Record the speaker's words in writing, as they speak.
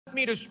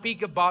me to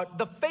speak about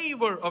the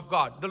favor of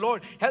God. The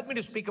Lord helped me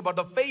to speak about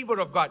the favor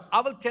of God.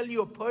 I will tell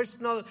you a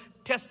personal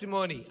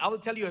testimony.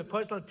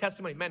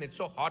 Man, it's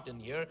so hot in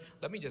here.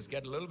 Let me just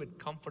get a little bit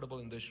comfortable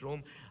in this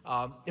room.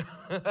 I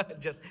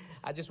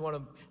just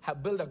want to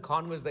build a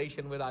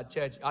conversation with our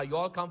church. Are you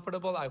all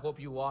comfortable? I hope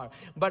you are.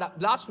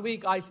 But last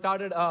week I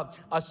started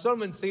a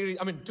sermon series.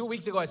 2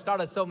 weeks ago I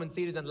started a sermon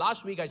series, and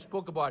last week I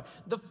spoke about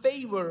the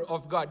favor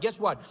of God. Guess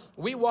what?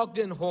 We walked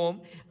in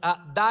home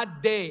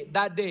that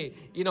day.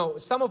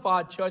 Some of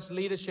our church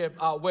leadership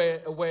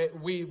where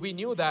we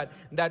knew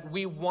that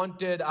we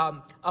wanted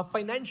a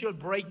financial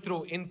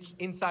breakthrough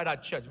inside our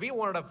church. We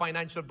wanted a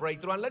financial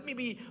breakthrough. And let me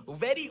be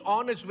very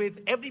honest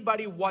with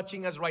everybody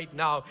watching us right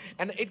now.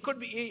 And it could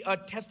be a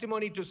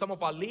testimony to some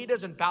of our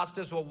leaders and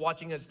pastors who are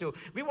watching us too.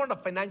 We want a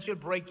financial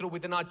breakthrough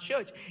within our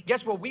church.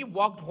 Guess what? We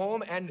walked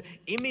home and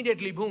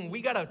immediately, boom,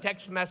 we got a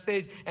text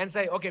message and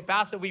say, okay,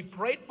 Pastor, we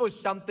prayed for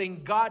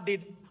something. God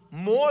did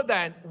more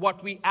than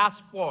what we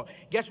asked for.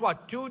 Guess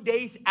what? 2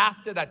 days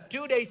after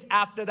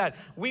that,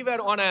 we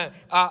were on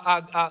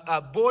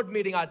a board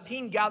meeting. Our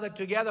team gathered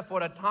together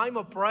for a time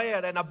of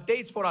prayer and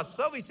updates for our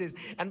services.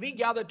 And we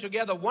gathered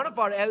together. One of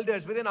our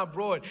elders within our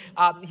board,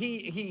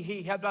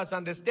 he helped us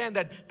understand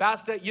that,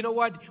 Pastor, you know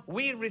what?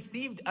 We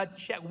received a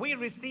check. We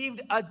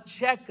received a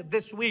check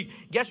this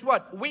week. Guess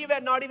what? We were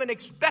not even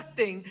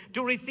expecting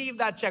to receive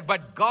that check,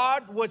 but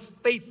God was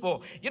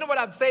faithful. You know what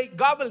I'm saying?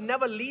 God will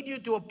never lead you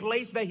to a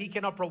place where He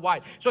cannot provide.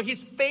 So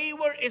His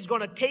favor is going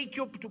to take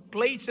you to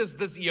places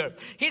this year.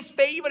 His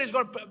favor is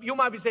going to, you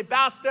might be saying,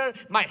 Pastor,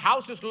 my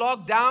house is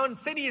locked down,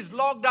 city is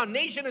locked down,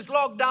 nation is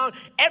locked down,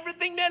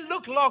 everything may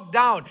look locked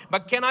down.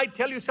 But can I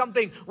tell you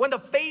something? When the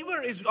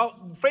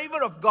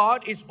favor of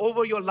God is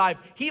over your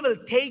life, He will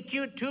take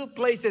you to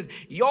places.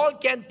 Y'all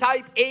can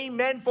type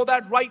amen for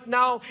that right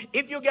now.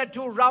 If you get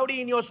too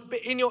rowdy in your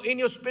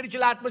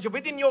spiritual atmosphere,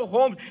 within your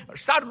home,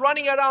 start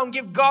running around,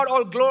 give God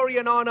all glory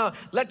and honor.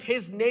 Let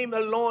His name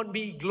alone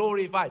be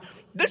glorified.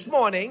 This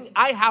morning,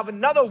 I have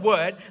another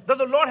word that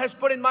the Lord has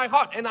put in my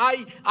heart. And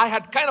I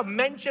had kind of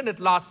mentioned it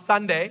last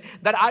Sunday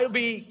that I'll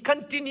be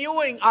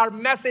continuing our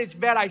message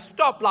where I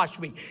stopped last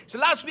week. So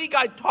last week,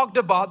 I talked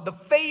about the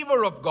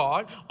favor of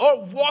God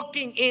or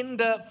walking in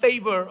the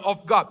favor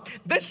of God.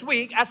 This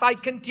week, as I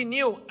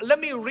continue,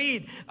 let me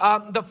read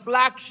the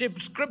flagship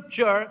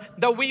scripture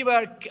that we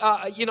were,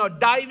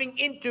 diving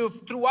into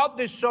throughout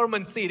this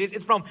sermon series.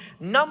 It's from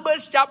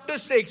Numbers chapter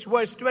 6,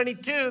 verse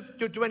 22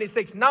 to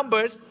 26.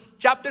 Numbers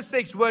chapter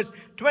 6, verse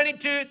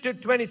 22 to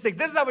 26.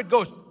 This is how it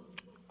goes.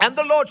 And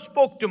the Lord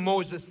spoke to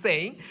Moses,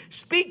 saying,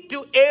 speak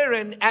to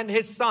Aaron and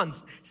his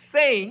sons,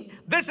 saying,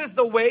 this is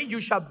the way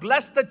you shall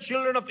bless the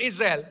children of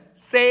Israel.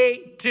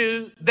 Say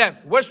to them.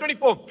 Verse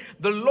 24.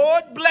 The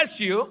Lord bless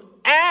you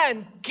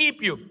and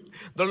keep you.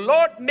 The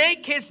Lord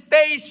make His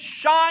face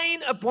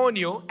shine upon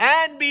you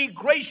and be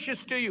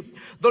gracious to you.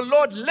 The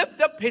Lord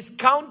lift up His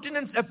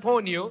countenance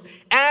upon you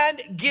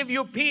and give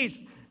you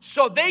peace.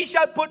 So they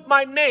shall put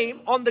my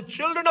name on the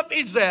children of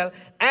Israel,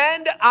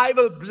 and I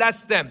will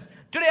bless them.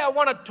 Today I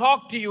want to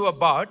talk to you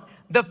about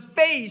the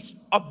face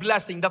of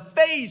blessing. The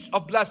face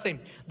of blessing.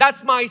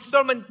 That's my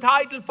sermon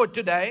title for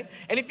today.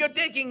 And if you're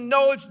taking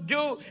notes,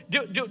 do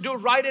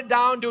write it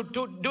down.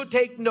 Do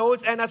take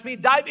notes. And as we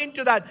dive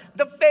into that,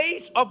 the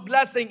face of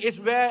blessing is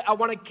where I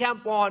want to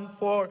camp on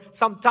for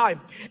some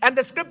time. And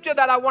the scripture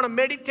that I want to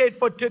meditate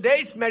for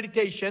today's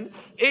meditation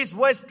is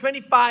verse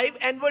 25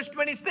 and verse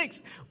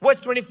 26.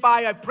 Verse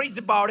 25, I preached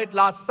about it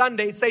last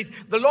Sunday. It says,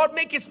 the Lord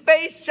make His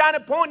face shine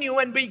upon you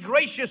and be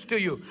gracious to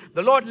you.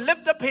 The Lord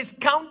lift up His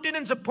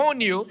countenance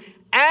upon you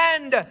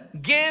and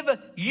give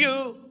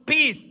you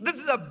peace. This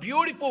is a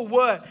beautiful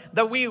word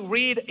that we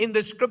read in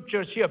the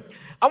scriptures here.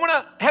 I want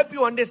to help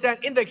you understand.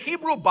 In the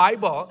Hebrew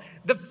Bible,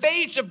 the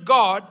face of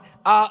God,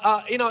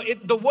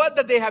 the word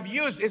that they have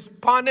used is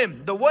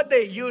panim. The word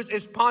they use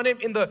is panim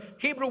in the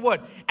Hebrew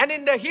word. And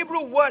in the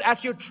Hebrew word,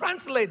 as you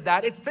translate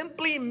that, it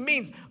simply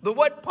means, the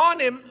word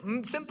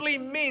panim simply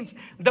means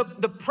the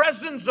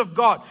presence of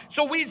God.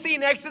 So we see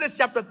in Exodus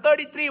chapter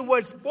 33,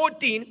 verse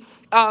 14,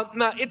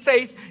 it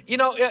says,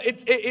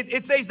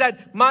 it says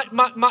that my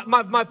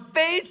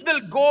face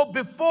will go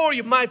before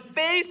you. My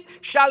face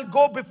shall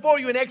go before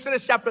you. In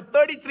Exodus chapter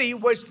 33,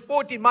 verse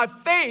 14, my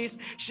face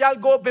shall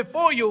go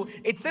before you.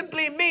 It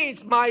simply means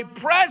my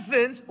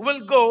presence will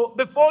go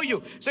before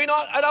you. So, in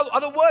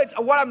other words,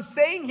 what I'm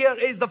saying here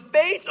is the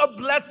face of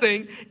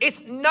blessing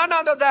is none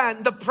other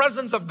than the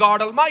presence of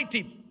God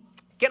Almighty.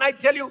 Can I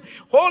tell you,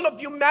 whole of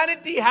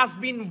humanity has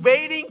been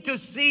waiting to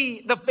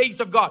see the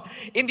face of God.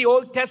 In the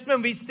Old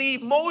Testament, we see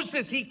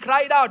Moses, he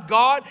cried out,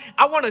 God,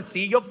 I want to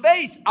see your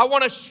face. I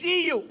want to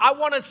see you. I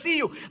want to see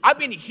you. I've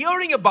been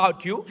hearing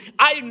about you.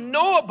 I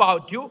know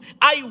about you.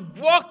 I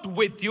walked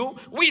with you.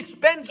 We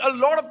spent a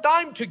lot of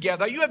time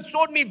together. You have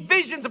showed me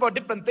visions about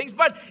different things.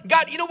 But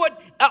God, you know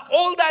what?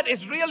 All that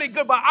is really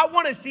good. But I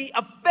want to see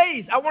a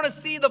face. I want to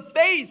see the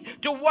face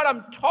to what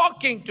I'm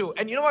talking to.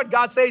 And you know what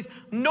God says?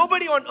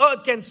 Nobody on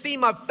earth can see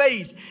my my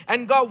face.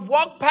 And God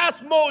walked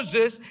past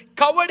Moses,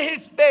 covered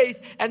his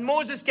face, and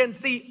Moses can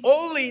see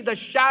only the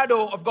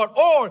shadow of God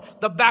or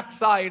the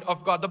backside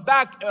of God, the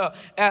back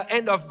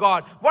end of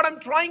God. What I'm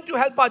trying to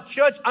help our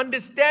church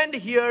understand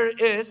here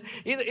is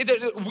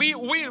we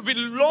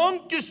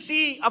long to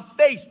see a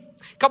face.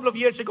 A couple of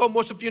years ago,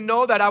 most of you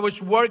know that I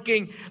was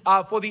working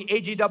for the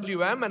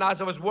AGWM, and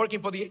as I was working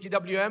for the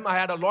AGWM, I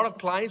had a lot of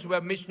clients who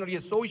were missionary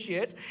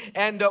associates,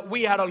 and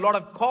we had a lot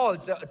of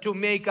calls to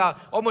make.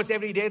 Almost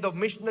every day, the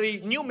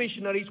new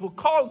missionaries would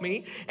call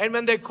me, and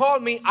when they call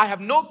me, I have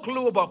no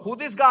clue about who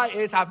this guy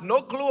is. I have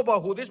no clue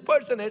about who this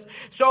person is,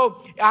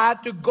 so I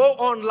had to go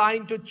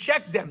online to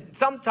check them.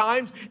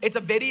 Sometimes it's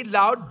a very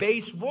loud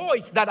bass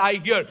voice that I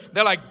hear.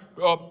 They're like,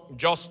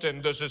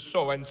 Justin, this is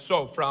so and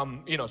so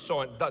from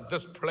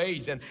this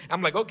place, and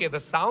I'm like, okay, the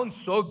sound's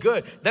so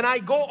good. Then I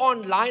go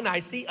online, I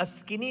see a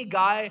skinny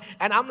guy,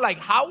 and I'm like,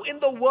 how in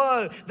the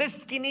world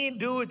this skinny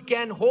dude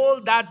can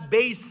hold that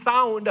bass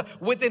sound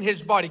within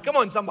his body? Come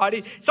on,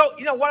 somebody. So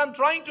what I'm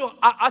trying to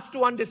us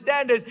to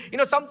understand is,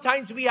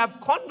 sometimes we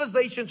have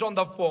conversations on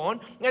the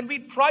phone, and we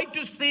try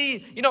to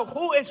see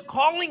who is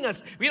calling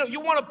us. You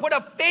want to put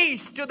a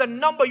face to the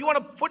number. You want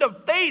to put a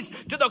face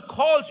to the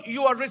calls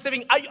you are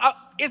receiving.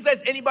 Is there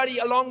anybody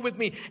along with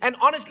me? And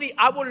honestly,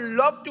 I would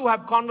love to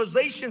have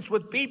conversations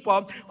with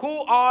people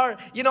who are,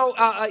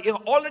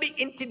 already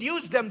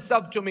introduced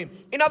themselves to me.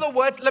 In other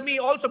words, let me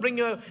also bring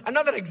you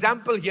another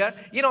example here.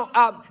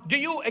 Do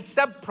you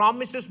accept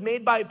promises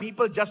made by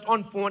people just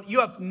on phone?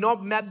 You have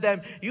not met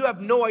them. You have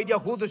no idea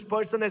who this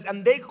person is,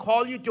 and they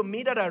call you to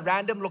meet at a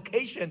random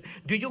location.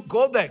 Do you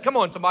go there? Come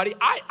on, somebody.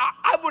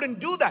 I wouldn't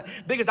do that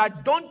because I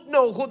don't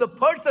know who the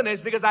person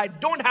is, because I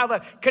don't have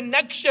a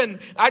connection.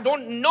 I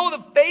don't know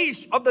the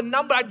face of the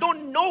number. I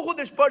don't know who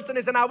this person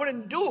is, and I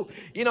wouldn't do,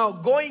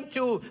 going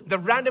to the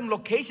random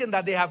location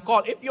that they have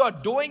called.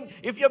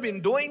 If you've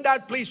been doing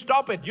that, please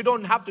stop it. You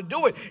don't have to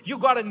do it. You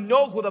got to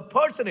know who the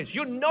person is.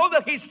 You know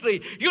the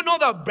history. You know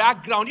the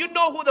background. You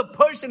know who the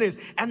person is,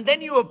 and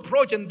then you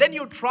approach, and then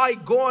you try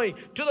going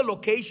to the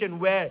location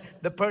where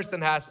the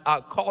person has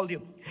called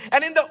you.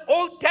 And in the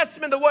Old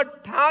Testament, the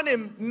word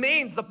panim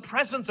means the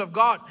presence of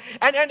God.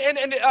 And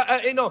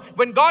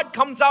when God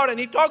comes out and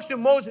he talks to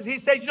Moses, he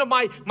says,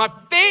 my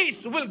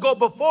face will go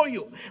before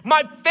you.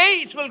 My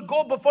face will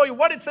go before you.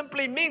 What it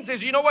simply means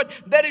is,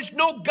 there is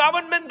no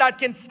government that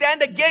can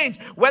stand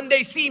against when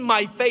they see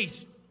my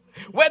face.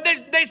 Where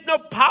there's no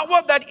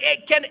power that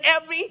it can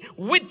ever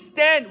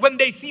withstand when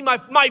they see my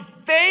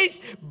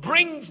face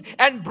brings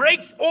and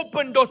breaks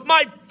open doors.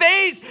 My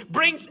face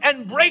brings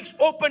and breaks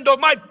open doors.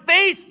 My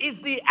face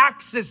is the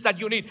access that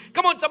you need.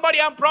 Come on,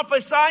 somebody, I'm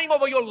prophesying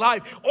over your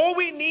life. All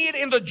we need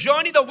in the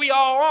journey that we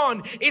are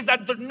on is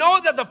that to know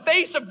that the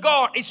face of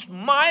God is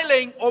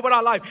smiling over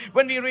our life.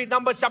 When we read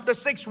Numbers chapter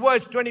 6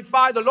 verse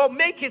 25, the Lord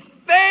make his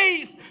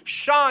face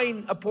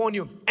shine upon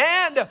you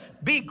and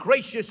be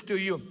gracious to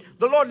you.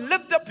 The Lord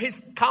lift up his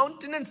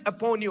countenance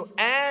upon you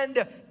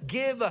and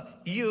give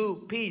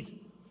you peace.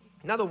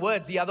 In other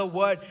words, the other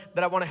word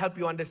that I want to help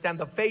you understand,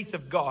 the face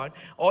of God,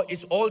 or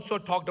is also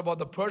talked about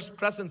the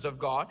presence of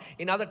God.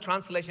 In other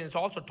translations, it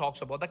also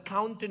talks about the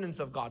countenance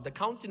of God. The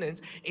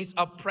countenance is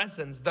a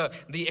presence,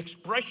 the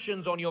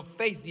expressions on your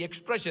face, the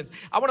expressions.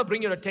 I want to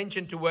bring your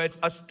attention towards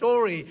a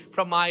story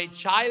from my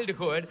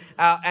childhood,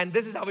 and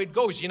this is how it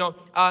goes.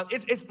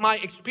 It's my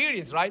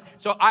experience, right?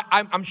 So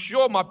I'm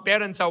sure my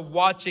parents are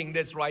watching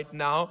this right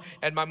now,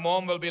 and my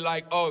mom will be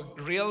like, "Oh,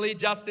 really,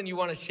 Justin? You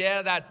want to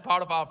share that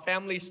part of our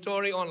family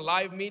story online?"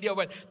 Live media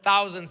when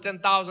thousands,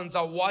 10,000s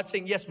are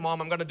watching. Yes,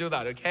 Mom, I'm going to do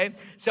that, okay?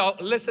 So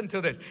listen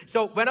to this.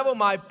 So whenever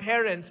my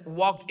parents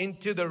walked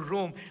into the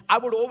room, I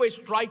would always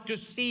try to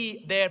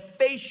see their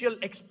facial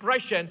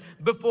expression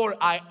before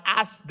I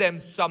asked them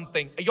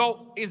something.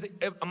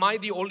 Am I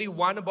the only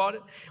one about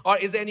it? Or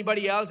is there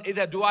anybody else?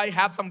 Do I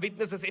have some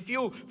witnesses? If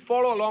you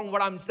follow along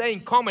what I'm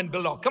saying, comment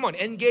below. Come on,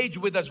 engage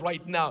with us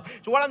right now.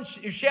 So what I'm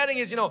sharing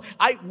is,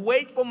 I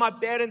wait for my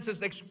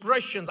parents'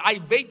 expressions. I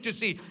wait to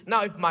see.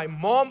 Now, if my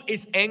mom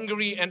is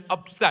angry and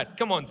upset.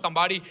 Come on,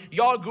 somebody.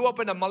 Y'all grew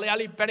up in a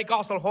Malayali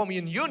Pentecostal home,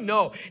 and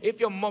if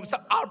your mom,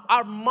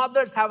 our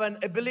mothers have an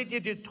ability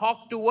to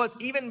talk to us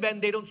even when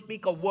they don't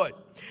speak a word.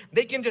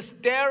 They can just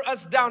stare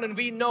us down and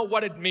we know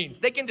what it means.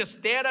 They can just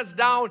stare us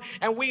down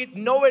and we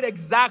know it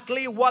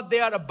exactly what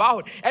they are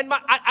about. And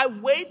I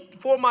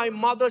wait for my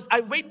mothers. I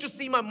wait to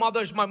see my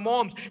mothers, my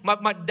moms,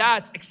 my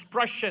dad's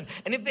expression.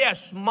 And if they are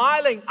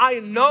smiling, I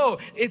know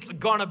it's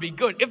gonna be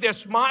good. If they're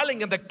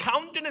smiling and the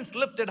countenance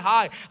lifted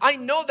high, I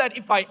know that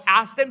if I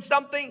ask them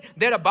something,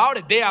 they're about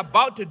it. They are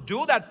about to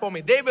do that for me.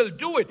 They will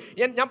do it.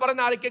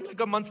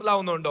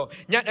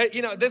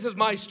 This is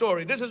my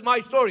story. This is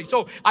my story.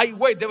 So I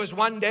wait. There was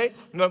one day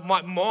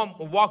my mom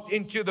walked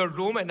into the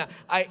room, and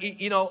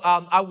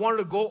I wanted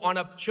to go on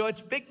a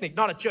church picnic,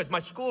 not a church, my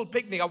school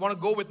picnic. I want to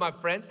go with my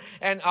friends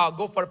and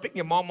go for a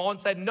picnic. Mom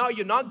said, "No,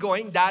 you're not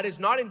going. Dad is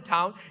not in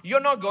town.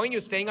 You're not going.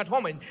 You're staying at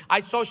home." And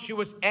I saw she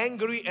was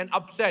angry and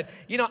upset.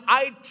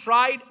 I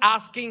tried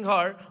asking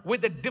her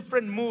with a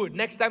different mood.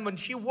 Next time when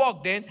she she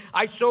walked in,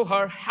 I saw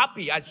her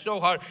happy. I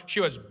saw her, she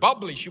was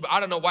bubbly.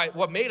 I don't know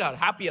what made her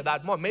happy at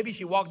that moment. Maybe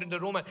she walked into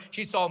the room and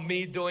she saw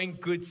me doing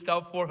good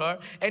stuff for her.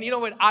 And you know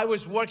what? I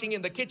was working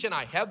in the kitchen.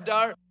 I helped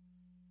her.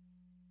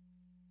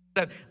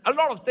 And a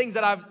lot of things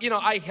that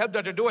I helped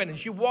her to do, and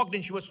she walked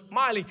in, she was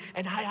smiling,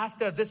 and I asked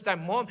her this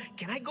time, Mom,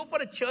 can I go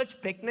for a church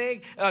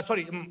picnic?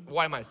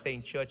 Why am I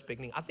saying church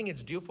picnic? I think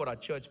it's due for a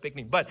church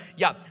picnic, but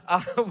yeah,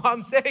 what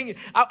I'm saying,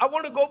 I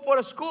want to go for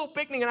a school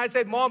picnic, and I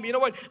said, Mom, you know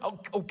what,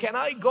 can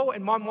I go?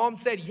 And my mom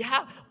said,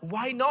 yeah,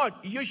 why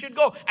not? You should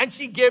go. And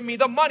she gave me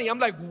the money. I'm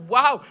like,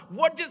 wow,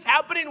 what just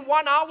happened in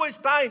 1 hour's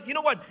time? You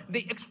know what,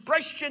 the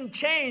expression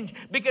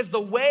changed because the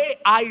way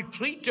I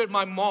treated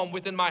my mom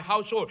within my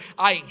household,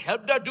 I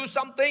helped her do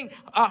something,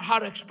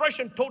 her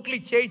expression totally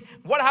changed.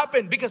 What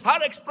happened? Because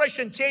her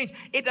expression changed,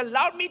 it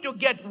allowed me to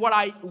get what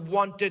I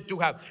wanted to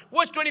have.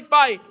 Verse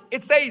 25,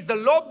 it says, the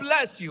Lord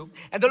bless you,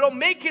 and the Lord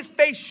make his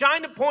face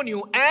shine upon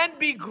you and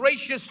be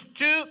gracious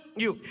to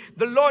you.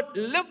 The Lord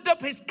lift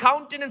up his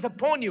countenance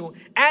upon you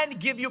and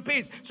give you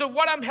peace. So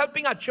what I'm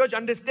helping our church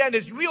understand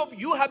is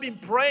you have been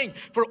praying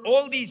for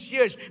all these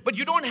years, but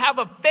you don't have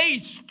a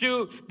face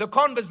to the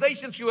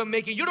conversations you were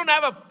making. You don't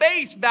have a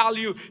face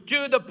value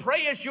to the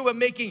prayers you were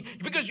making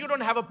because you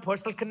don't have a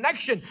personal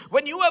connection.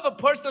 When you have a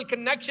personal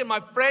connection, my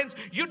friends,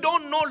 you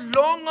don't no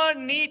longer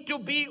need to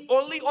be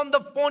only on the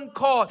phone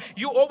call.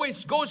 You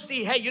always go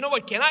see, hey, you know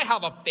what, can I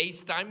have a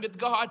FaceTime with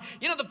God?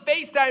 You know, the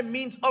FaceTime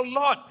means a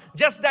lot.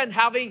 Just than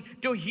having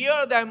to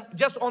hear them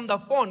just on the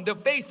phone. The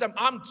FaceTime,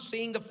 I'm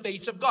seeing the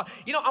face of God.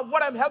 You know,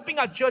 what I'm helping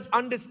our church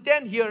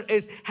understand here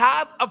is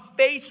have a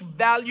face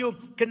value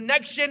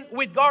connection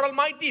with God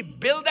Almighty.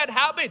 Build that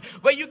habit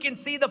where you can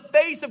see the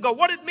face of God.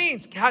 What it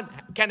means, can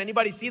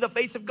anybody see the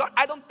face of God?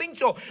 I don't think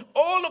so.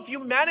 All of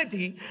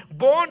humanity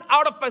born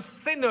out of us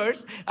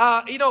sinners,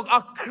 are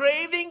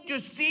craving to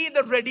see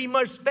the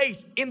Redeemer's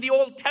face in the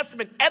Old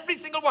Testament. Every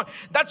single one.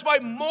 That's why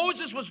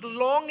Moses was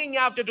longing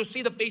after to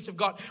see the face of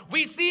God.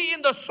 We see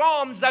in the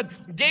Psalms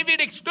that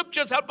Davidic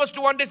scriptures help us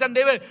to understand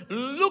they were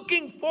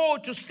looking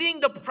forward to seeing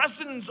the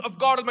presence of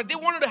God Almighty. They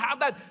wanted to have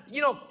that,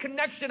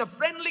 connection, a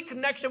friendly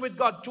connection with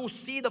God, to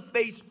see the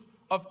face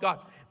of God.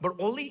 But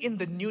only in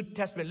the New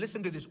Testament,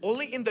 listen to this,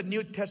 only in the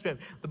New Testament,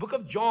 the book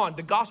of John,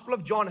 the Gospel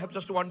of John helps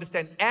us to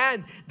understand,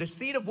 and the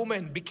seed of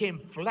woman became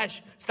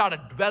flesh,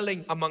 started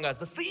dwelling among us.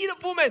 The seed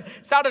of woman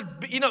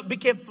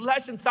became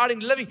flesh and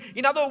started living.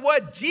 In other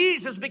words,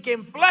 Jesus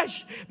became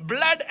flesh,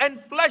 blood and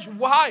flesh.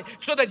 Why?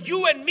 So that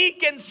you and me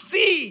can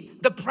see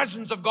the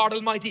presence of God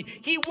Almighty.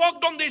 He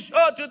walked on this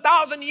earth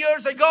 2,000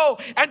 years ago,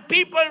 and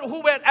people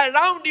who were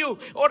around you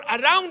or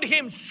around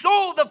him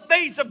saw the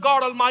face of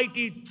God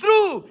Almighty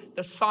through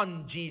the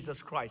Son,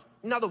 Jesus Christ.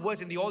 In other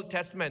words, in the Old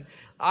Testament,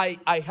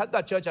 I helped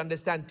that church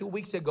understand 2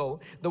 weeks ago,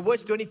 the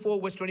verse 24,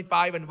 verse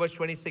 25, and verse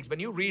 26. When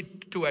you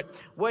read to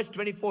it, verse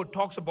 24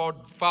 talks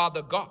about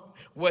Father God.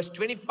 Verse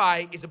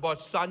 25 is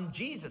about Son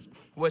Jesus.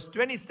 Verse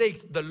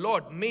 26, the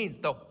Lord means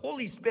the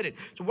Holy Spirit.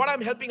 So what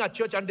I'm helping our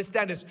church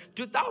understand is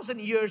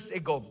 2,000 years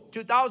ago,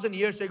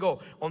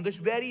 on this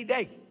very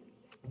day,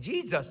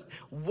 Jesus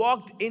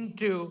walked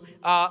into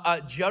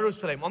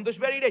Jerusalem. On this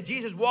very day,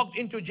 Jesus walked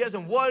into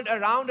Jerusalem. World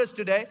around us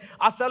today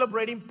are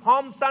celebrating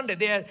Palm Sunday.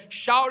 They are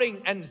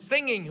shouting and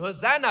singing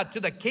Hosanna to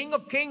the King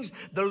of Kings,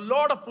 the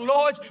Lord of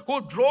Lords, who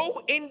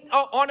drove in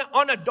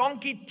on a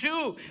donkey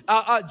to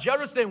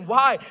Jerusalem.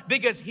 Why?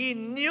 Because he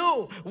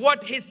knew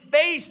what his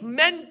face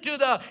meant to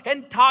the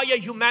entire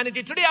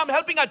humanity. Today, I'm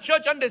helping our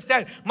church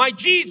understand, my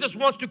Jesus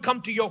wants to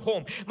come to your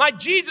home. My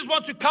Jesus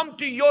wants to come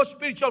to your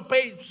spiritual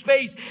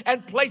space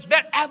and place.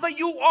 Wherever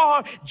you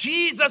are,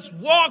 Jesus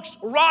walks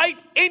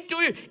right into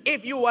you.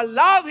 If you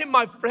allow him,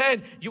 my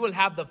friend, you will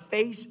have the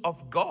face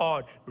of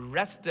God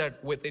rested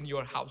within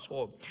your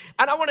household.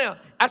 And I want to,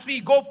 as we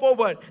go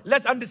forward,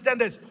 let's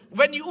understand this.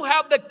 When you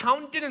have the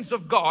countenance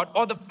of God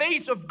or the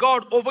face of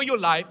God over your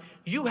life,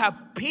 you have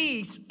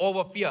peace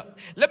over fear.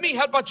 Let me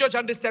help our church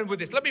understand with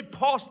this. Let me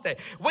pause there.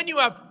 When you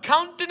have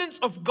countenance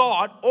of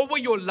God over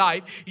your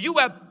life, you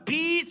have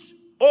peace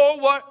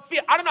over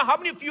fear. I don't know how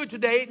many of you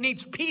today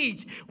needs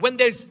peace when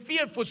there's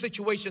fearful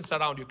situations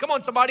around you. Come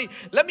on, somebody.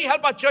 Let me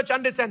help our church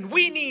understand.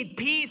 We need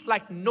peace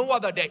like no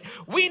other day.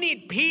 We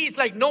need peace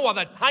like no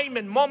other time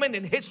and moment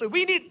in history.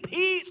 We need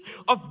peace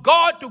of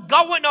God to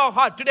govern our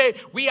heart. Today,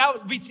 we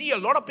see a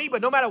lot of people,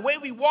 no matter where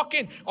we walk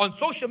in, on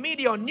social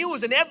media, on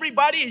news, and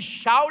everybody is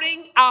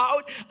shouting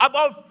out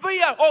about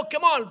fear. Oh,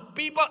 come on,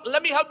 people.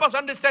 Let me help us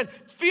understand.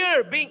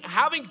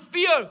 Having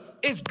fear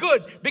is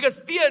good because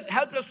fear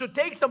helps us to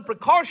take some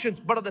precautions.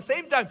 But at the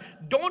same time,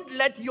 don't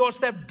let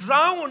yourself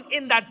drown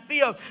in that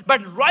fear,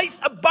 but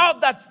rise above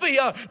that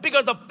fear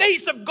because the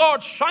face of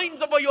God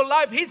shines over your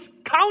life. His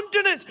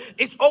countenance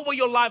is over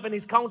your life, and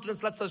his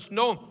countenance lets us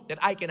know that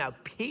I can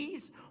have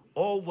peace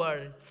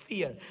over fear.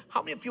 fear.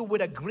 How many of you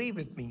would agree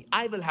with me?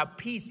 I will have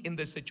peace in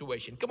this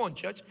situation. Come on,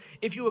 church.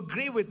 If you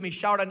agree with me,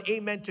 shout an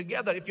amen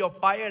together. If you're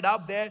fired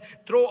up there,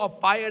 throw a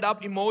fired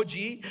up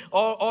emoji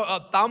or a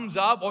thumbs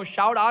up or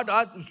shout out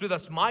us with a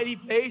smiley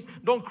face.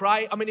 Don't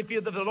cry. I mean, if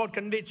the Lord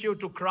convicts you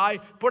to cry,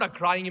 put a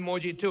crying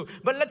emoji too.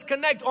 But let's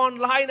connect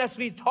online as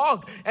we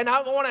talk. And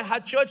I want to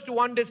have church to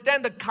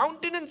understand the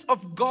countenance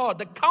of God.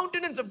 The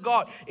countenance of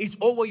God is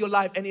over your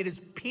life, and it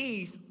is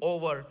peace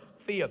over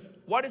fear.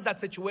 What is that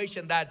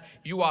situation that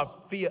you are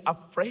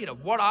afraid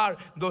of? What are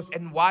those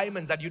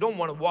environments that you don't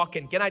want to walk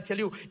in? Can I tell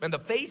you, when the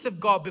face of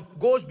God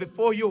goes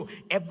before you,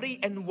 every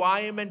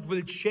environment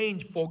will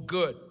change for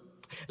good.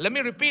 Let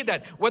me repeat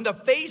that. When the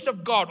face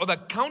of God or the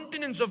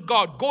countenance of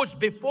God goes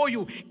before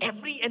you,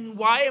 every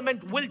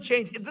environment will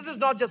change. This is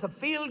not just a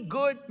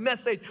feel-good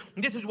message.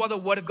 This is what the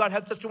Word of God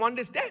helps us to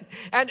understand.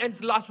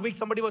 And last week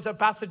somebody was saying,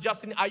 Pastor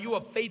Justin, are you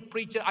a faith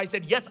preacher? I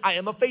said, yes, I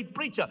am a faith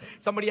preacher.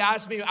 Somebody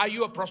asked me, are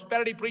you a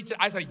prosperity preacher?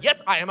 I said,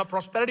 yes, I am a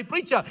prosperity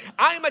preacher.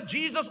 I am a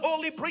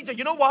Jesus-only preacher.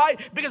 You know why?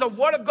 Because the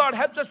Word of God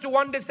helps us to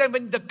understand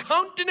when the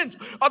countenance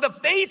or the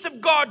face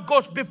of God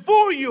goes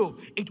before you,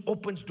 it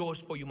opens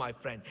doors for you, my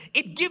friend.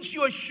 It gives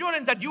you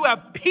assurance that you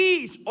have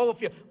peace over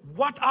fear.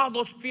 What are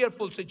those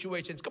fearful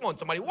situations? Come on,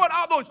 somebody. What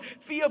are those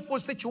fearful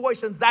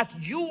situations that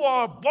you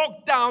are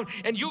bogged down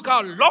and you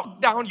got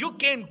locked down? You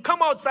can't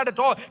come outside at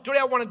all. Today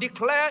I want to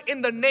declare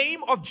in the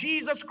name of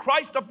Jesus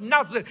Christ of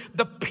Nazareth,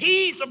 the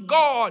peace of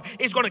God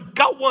is going to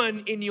govern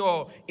in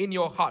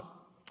your heart.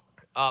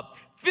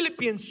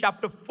 Philippians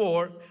chapter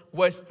 4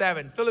 verse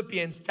 7.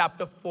 Philippians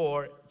chapter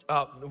 4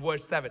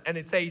 verse 7, and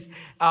it says,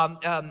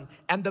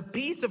 and the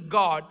peace of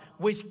God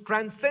which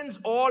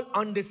transcends all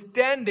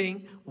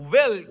understanding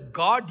will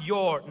guard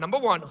your, number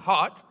one,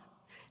 hearts,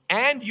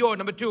 and your,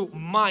 number two,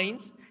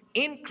 minds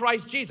in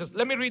Christ Jesus.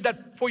 Let me read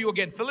that for you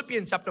again.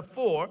 Philippians chapter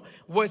 4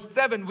 verse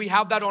 7. We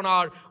have that on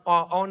our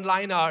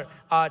online. Our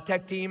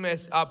tech team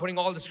is putting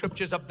all the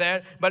scriptures up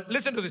there. But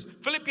listen to this.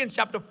 Philippians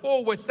chapter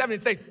 4 verse 7.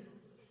 It says,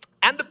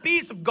 and the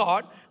peace of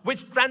God,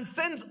 which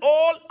transcends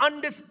all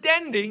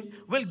understanding,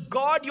 will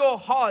guard your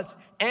hearts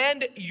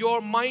and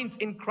your minds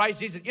in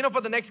Christ Jesus. You know,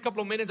 for the next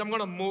couple of minutes, I'm going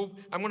to move.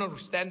 I'm going to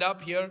stand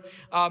up here.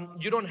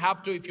 You don't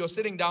have to. If you're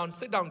sitting down,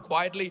 sit down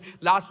quietly.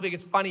 Last week,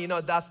 it's funny,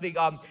 last week,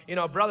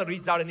 a brother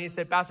reached out and he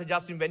said, Pastor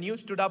Justin, when you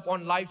stood up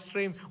on live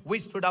stream, we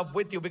stood up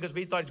with you because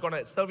we thought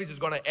service is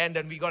going to end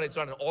and it's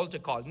on an altar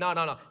call.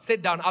 No.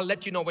 Sit down. I'll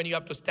let you know when you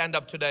have to stand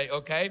up today,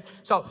 okay?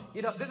 So,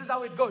 this is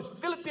how it goes.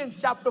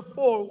 Philippians chapter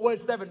 4,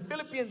 verse 7.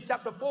 Philippians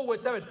chapter 4,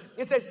 verse 7.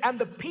 It says, and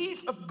the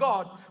peace of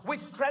God,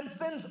 which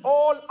transcends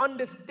all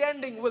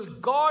understanding, will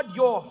guard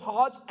your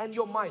hearts and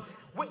your mind.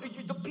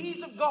 The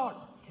peace of God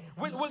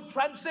will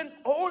transcend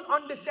all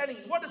understanding.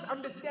 What does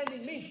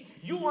understanding mean?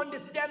 You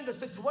understand the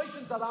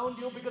situations around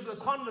you because of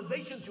the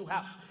conversations you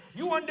have.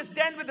 You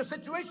understand with the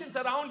situations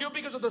around you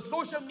because of the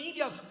social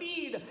media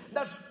feed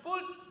that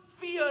puts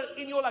fear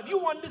in your life.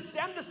 You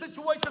understand the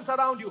situations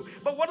around you.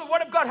 But what the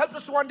Word of God helps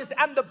us to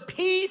understand, the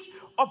peace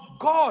of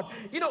God.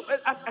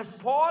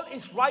 As Paul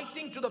is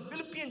writing to the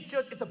Philippian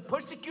church, it's a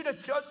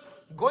persecuted church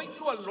going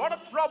through a lot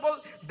of trouble.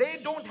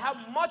 They don't have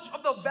much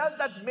of the wealth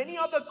that many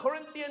other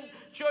Corinthian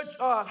church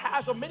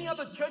has, or many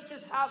other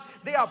churches have.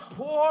 They are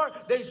poor.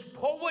 There is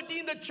poverty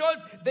in the church.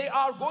 They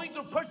are going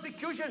through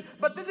persecution.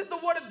 But this is the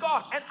Word of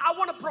God, and I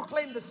want to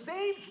proclaim the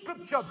same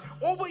scripture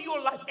over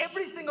your life,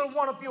 every single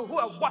one of you who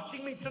are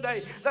watching me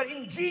today, that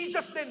in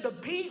Jesus' name, the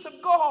peace of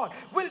God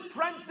will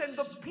transcend.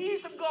 The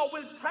peace of God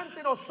will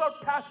transcend or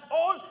surpass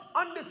all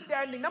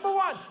understanding. Number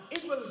one,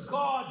 it will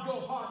guard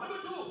your heart.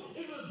 Number two,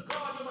 it will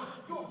guard your mind.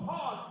 Your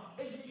heart,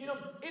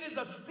 it is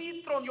a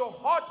seat throne. Your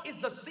heart is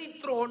the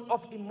seat throne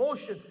of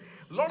emotions.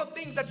 A lot of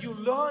things that you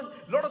learn,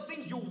 a lot of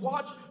things you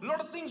watch, a lot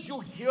of things you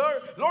hear,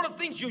 a lot of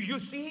things you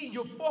see,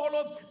 you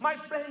follow. My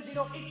friends,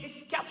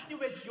 it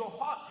captivates your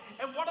heart.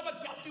 And whatever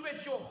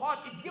captivates your heart,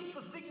 it gives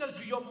a signal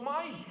to your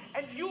mind.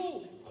 And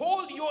you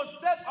hold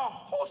yourself a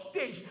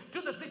hostage to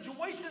the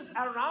situations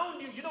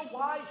around you. You know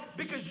why?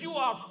 Because you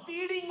are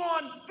feeding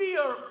on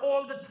fear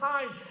all the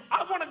time.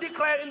 I want to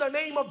declare in the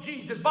name of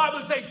Jesus.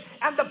 Bible says,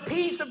 and the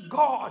peace of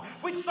God,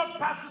 which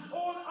surpasses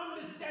all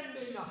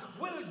understanding,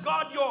 will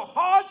guard your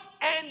hearts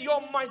and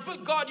your minds. Will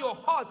guard your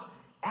hearts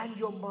and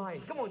your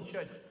mind. Come on,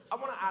 church. I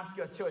want to ask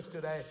your church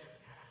today,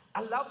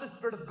 allow the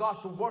Spirit of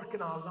God to work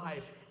in our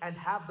life and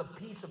have the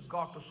peace of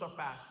God to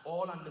surpass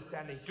all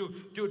understanding,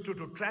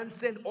 to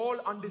transcend all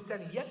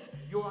understanding. Yes,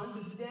 your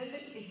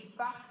understanding is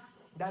facts.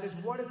 That is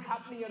what is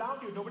happening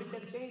around you. Nobody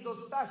can change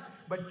those facts.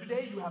 But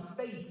today you have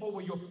faith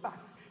over your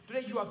facts.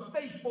 Today you have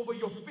faith over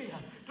your fear.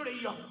 Today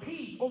you have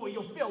peace over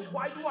your fear.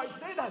 Why do I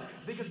say that?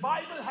 Because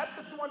Bible helps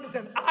us to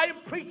understand. I am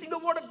preaching the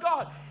Word of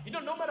God.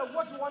 No matter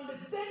what your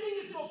understanding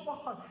is so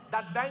far,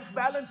 that bank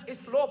balance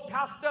is low,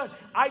 Pastor,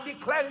 I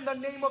declare in the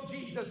name of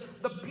Jesus,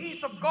 the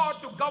peace of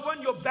God to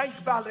govern your bank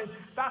balance.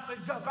 Pastor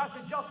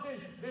Justin,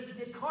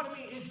 the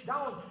economy is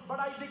down, but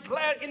I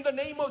declare in the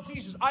name of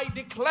Jesus, I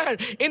declare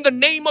in the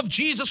name of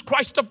Jesus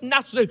Christ of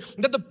Nazareth,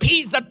 that the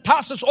peace that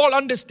passes all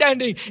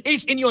understanding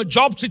is in your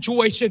job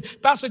situation.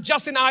 Pastor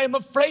Justin, I am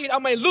afraid I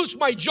may lose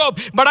my job,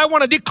 but I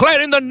want to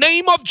declare in the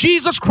name of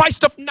Jesus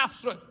Christ of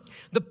Nazareth,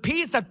 the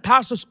peace that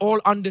passes all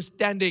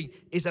understanding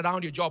is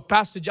around your job.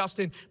 Pastor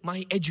Justin,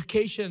 my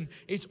education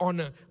is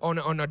on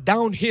a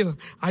downhill.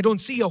 I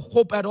don't see a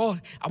hope at all.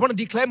 I want to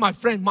declare, my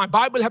friend, my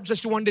Bible helps us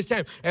to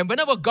understand. And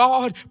whenever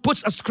God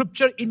puts a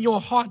scripture in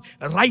your heart,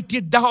 write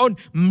it down,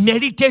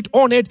 meditate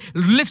on it,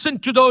 listen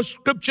to those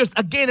scriptures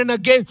again and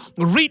again,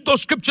 read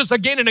those scriptures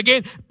again and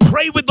again,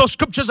 pray with those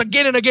scriptures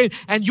again and again,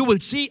 and you will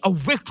see a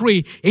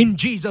victory in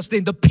Jesus'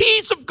 name. The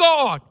peace of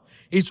God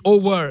is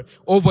over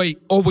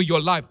your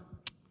life.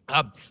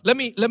 Let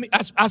me,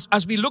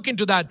 as we look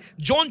into that,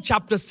 John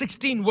chapter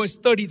 16 verse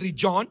 33,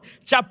 John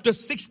chapter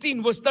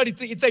 16 verse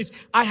 33, it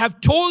says, I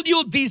have told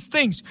you these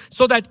things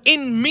so that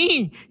in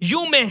me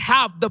you may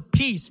have the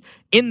peace.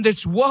 In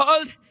this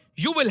world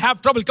you will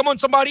have trouble. Come on,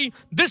 somebody.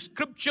 This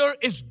scripture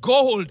is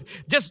gold.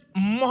 Just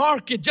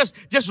mark it.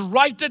 Just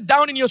write it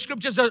down in your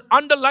scriptures.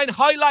 Underline,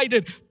 highlight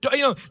it.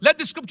 Let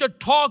the scripture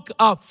talk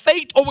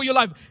faith over your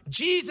life.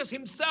 Jesus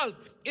himself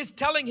is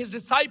telling his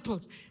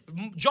disciples,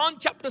 John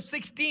chapter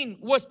 16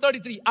 verse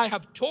 33, I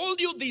have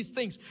told you these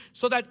things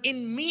so that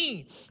in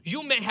me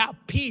you may have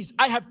peace.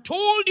 I have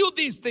told you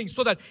these things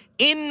so that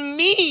in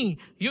me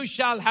you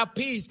shall have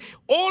peace.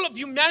 All of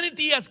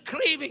humanity is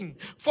craving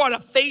for a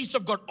face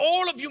of God.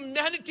 All of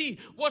humanity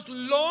was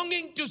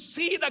longing to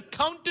see the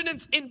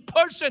countenance in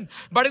person.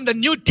 But in the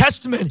New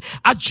Testament,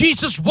 as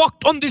Jesus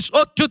walked on this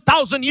earth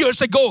 2,000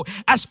 years ago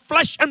as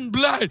flesh and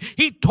blood,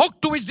 he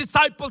talked to his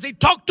disciples. He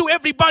talked to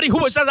everybody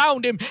who was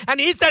around him. And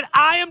he said,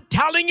 I am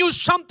telling you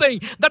something,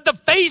 that the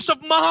face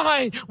of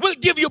mine will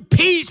give you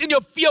peace in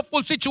your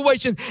fearful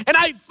situations. And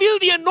I feel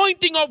the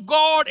anointing of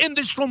God in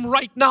this room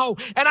right now.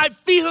 And I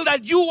feel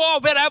that you are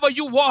wherever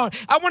you are.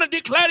 I want to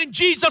declare in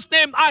Jesus'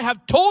 name, I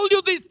have told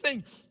you these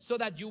things so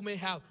that you may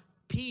have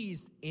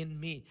peace in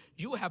me.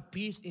 You have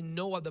peace in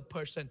no other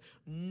person.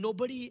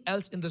 Nobody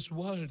else in this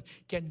world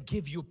can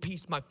give you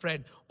peace, my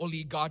friend.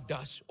 Only God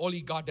does.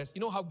 Only God does.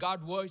 You know how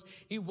God works?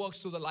 He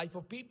works through the life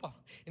of people.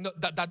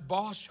 That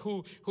boss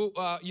who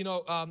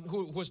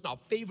was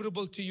not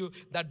favorable to you.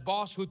 That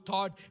boss who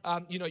thought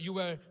you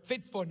were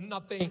fit for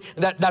nothing.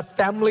 That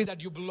family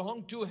that you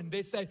belong to, and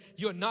they said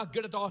you're not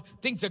good at all.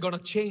 Things are going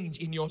to change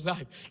in your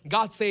life.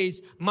 God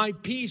says, my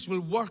peace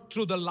will work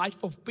through the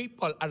life of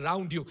people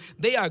around you.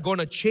 They are going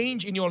to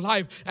change in your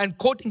life. And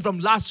quoting from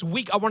last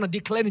week, I want to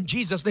declare in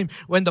Jesus' name,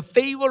 when the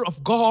favor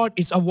of God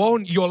is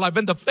around your life,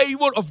 when the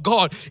favor of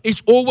God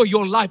is over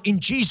your life, in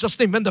Jesus'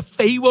 name, when the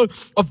favor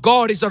of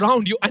God is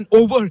around you and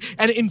over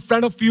and in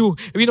front of you,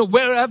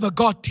 wherever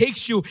God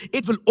takes you,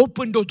 it will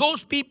open doors.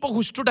 Those people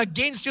who stood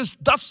against you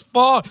thus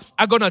far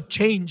are going to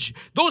change.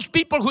 Those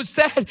people who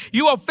said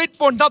you are fit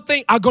for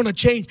nothing are going to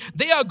change.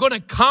 They are going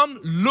to come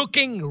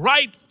looking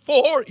right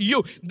for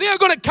you. They are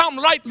going to come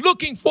right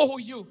looking for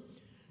you.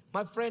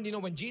 My friend,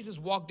 when Jesus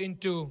walked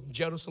into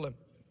Jerusalem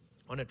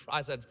on a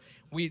tricycle,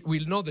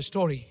 we know the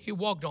story. He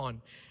walked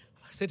on,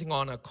 sitting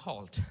on a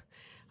colt,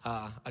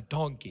 a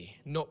donkey.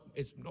 No,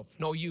 it's of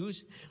no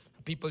use.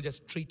 People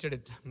just treated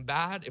it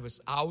bad. It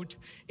was out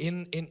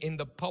in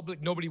the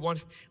public. Nobody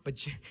wanted,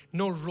 but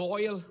no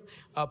royal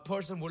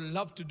person would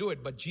love to do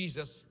it. But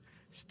Jesus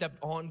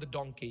stepped on the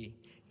donkey,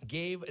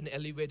 gave an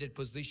elevated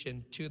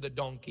position to the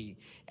donkey,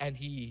 and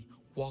he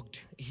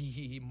walked,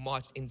 he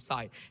marched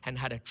inside and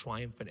had a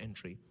triumphant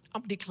entry.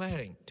 I'm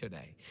declaring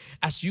today,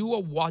 as you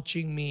are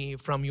watching me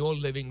from your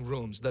living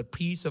rooms, the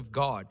peace of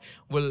God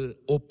will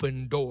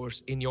open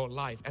doors in your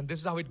life. And this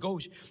is how it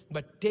goes.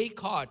 But take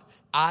heart,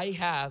 I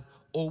have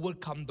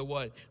overcome the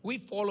world. We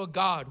follow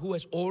God who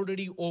has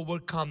already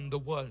overcome the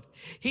world.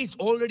 He's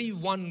already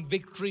won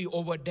victory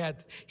over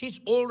death. He's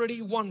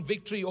already won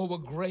victory over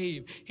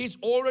grave. He's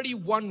already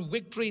won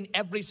victory in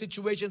every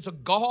situation. So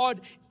God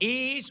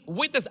is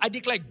with us. I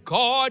declare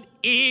God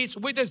is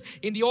with us.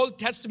 In the Old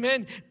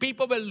Testament,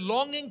 people were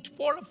longing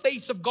for a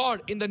face of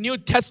God. In the New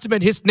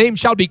Testament, His name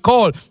shall be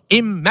called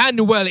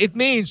Emmanuel. It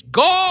means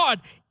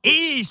God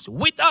is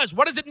with us.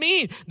 What does it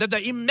mean? That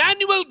the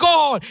Emmanuel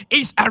God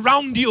is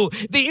around you.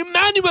 The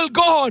Emmanuel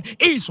God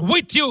is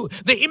with you.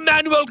 The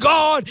Emmanuel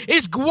God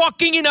is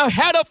walking in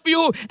ahead of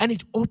you, and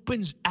it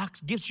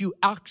gives you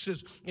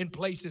access in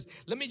places.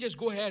 Let me just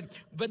go ahead.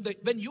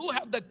 When you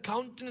have the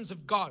countenance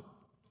of God,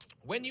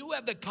 when you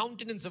have the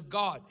countenance of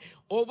God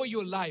over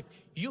your life,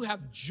 you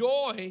have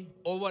joy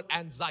over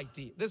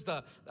anxiety. This is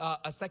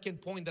a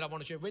second point that I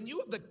want to share. When you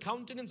have the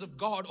countenance of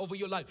God over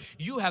your life,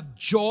 you have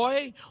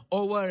joy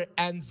over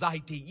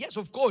anxiety. Yes,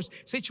 of course,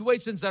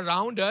 situations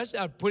around us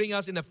are putting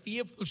us in a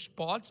fearful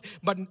spots,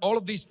 but all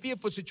of these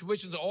fearful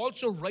situations are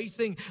also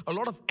raising a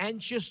lot of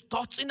anxious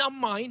thoughts in our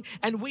mind,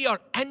 and we are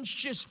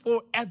anxious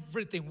for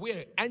everything.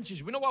 We're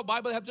anxious. We know what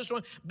Bible helps us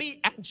to be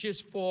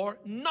anxious for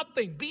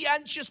nothing. Be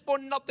anxious for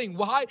nothing.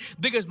 Why?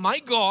 Because my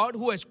God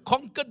who has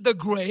conquered the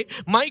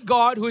grave, my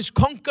God who has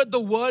conquered the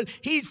world,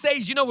 He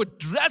says, you know what,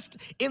 rest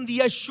in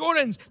the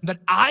assurance that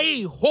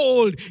I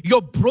hold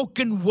your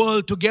broken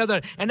world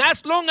together. And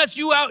as long as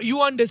you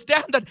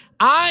understand that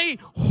I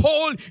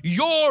hold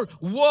your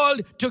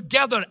world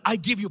together, I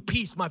give you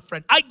peace, my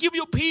friend. I give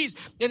you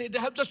peace. And it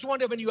helps us to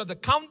wonder, when you have the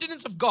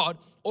countenance of God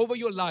over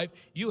your life,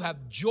 you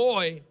have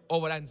joy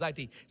over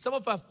anxiety. Some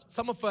of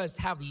us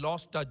have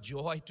lost our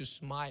joy to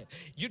smile.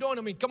 You don't,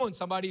 I mean, come on,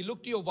 somebody,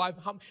 look to your wife.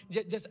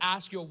 Just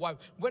ask your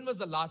wife, when was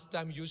the last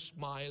time you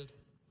smiled?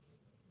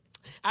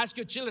 Ask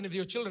your children, if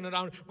your children are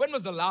around, when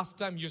was the last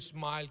time you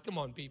smiled? Come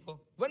on,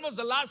 people. When was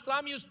the last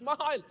time you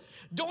smiled?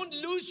 Don't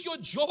lose your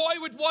joy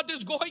with what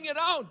is going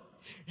around.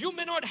 You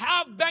may not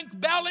have bank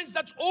balance,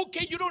 that's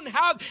okay. You don't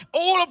have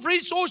all of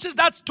resources,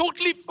 that's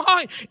totally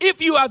fine.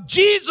 If you have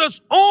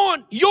Jesus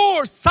on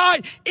your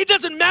side, it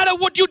doesn't matter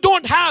what you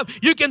don't have.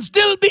 You can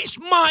still be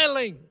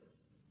smiling.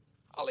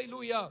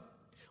 Hallelujah.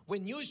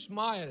 When you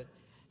smile,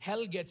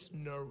 hell gets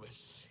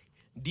nervous.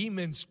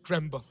 Demons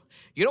tremble.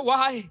 You know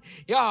why?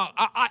 Yeah,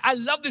 I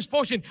love this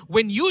portion.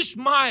 When you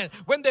smile,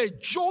 when there's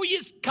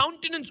joyous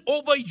countenance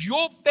over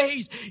your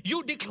face,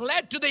 you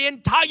declare to the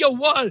entire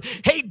world,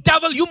 hey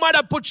devil, you might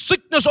have put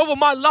sickness over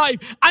my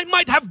life. I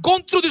might have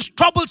gone through this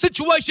troubled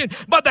situation,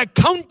 but the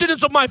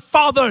countenance of my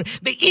Father,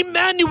 the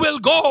Emmanuel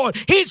God,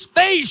 His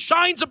face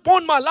shines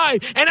upon my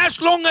life. And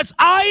as long as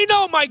I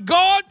know my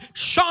God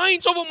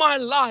shines over my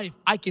life,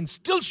 I can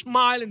still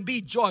smile and be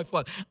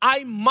joyful.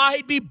 I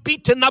might be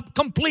beaten up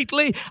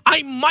completely.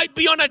 I might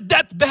be on a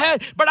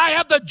deathbed, but I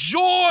have the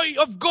joy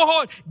of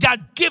God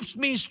that gives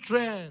me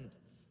strength.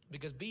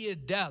 Because be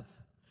it death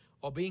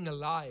or being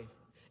alive,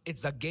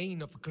 it's the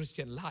gain of a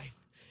Christian life.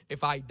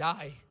 If I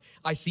die,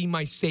 I see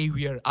my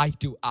Savior eye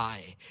to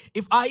eye.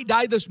 If I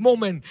die this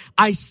moment,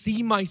 I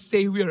see my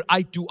Savior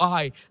eye to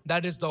eye.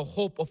 That is the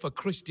hope of a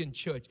Christian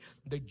church.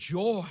 The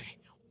joy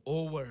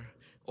over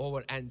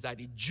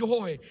anxiety.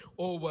 Joy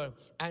over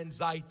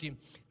anxiety.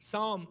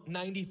 Psalm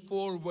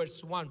 94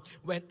 verse 1.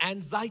 When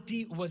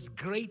anxiety was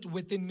great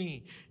within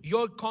me,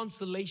 your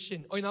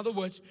consolation, or in other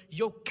words,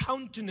 your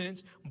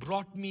countenance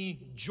brought me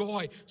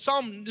joy.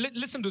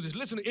 Listen to this.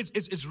 Listen,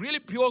 it's really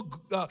pure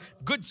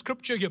good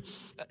scripture here.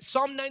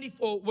 Psalm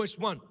 94 verse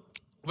 1.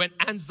 When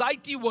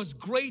anxiety was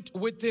great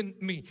within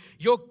me,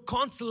 your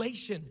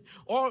consolation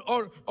or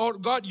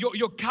God,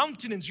 your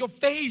countenance, your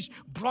face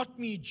brought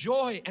me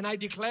joy. And I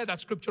declare that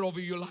scripture over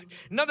your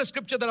life. Another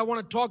scripture that I want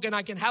to talk, and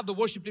I can have the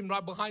worship team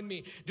right behind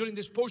me during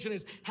this portion,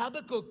 is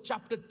Habakkuk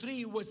chapter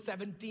 3 verse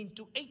 17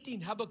 to 18.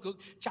 Habakkuk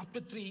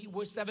chapter 3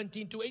 verse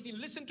 17 to 18.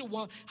 Listen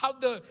to how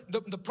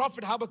the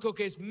prophet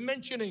Habakkuk is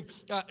mentioning,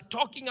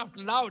 talking out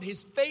loud,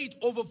 his faith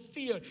over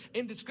fear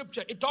in the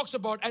scripture. It talks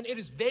about, and it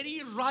is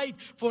very right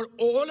for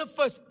all of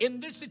us in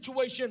this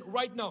situation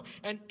right now,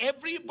 and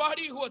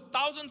everybody who are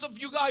thousands of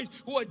you guys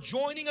who are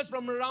joining us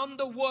from around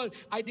the world,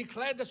 I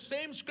declare the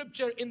same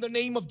scripture in the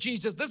name of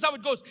Jesus. This is how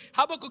it goes.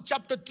 Habakkuk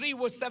chapter 3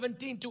 verse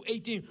 17 to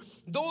 18.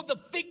 Though the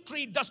fig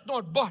tree does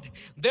not bud,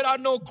 there are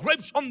no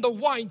grapes on the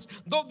vines,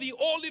 though the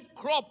olive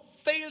crop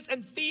fails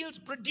and fields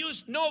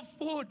produce no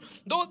food,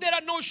 though there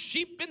are no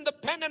sheep in the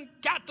pen and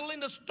cattle in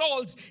the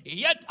stalls,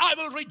 yet I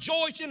will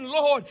rejoice in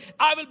Lord.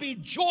 I will be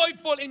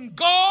joyful in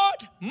God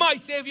my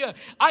Savior.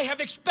 I have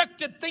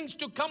expected things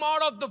to come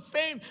out of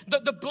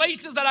the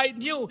places that I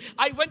knew.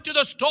 I went to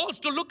the stalls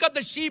to look at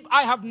the sheep.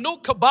 I have no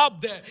kebab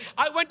there.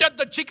 I went at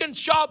the chicken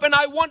shop and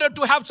I wanted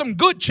to have some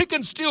good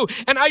chicken stew,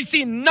 and I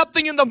see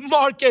nothing in the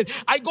market.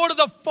 I go to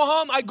the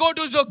farm, I go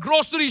to the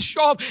grocery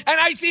shop, and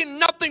I see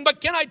nothing. But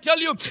can I tell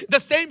you, the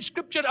same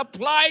scripture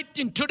applied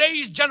in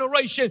today's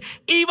generation.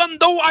 Even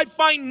though I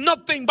find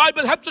nothing,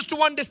 Bible helps us to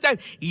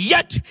understand,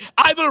 yet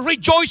I will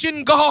rejoice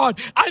in God.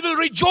 I will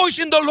rejoice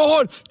in the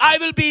Lord. I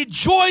will be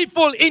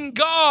joyful in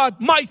God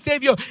my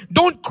Savior.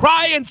 Don't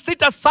cry and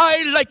sit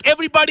aside like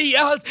everybody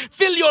else.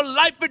 Fill your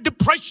life with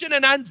depression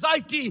and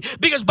anxiety,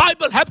 because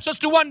Bible helps us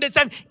to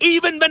understand,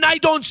 even when I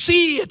don't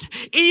see it,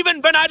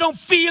 even when I don't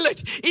feel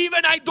it,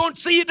 even I don't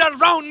see it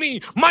around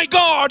me, my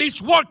God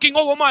is working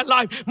over my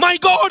life. My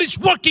God is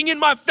working in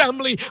my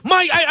family.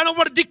 I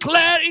want to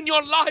declare in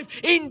your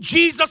life, in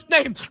Jesus'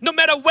 name, no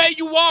matter where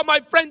you are, my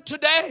friend,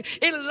 today,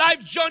 in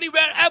life journey,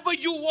 wherever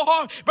you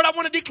are, but I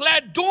want to declare,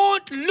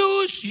 don't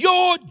lose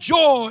your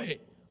joy.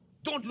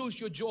 Don't lose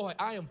your joy.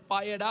 I am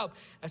fired up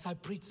as I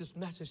preach this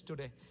message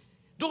today.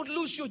 Don't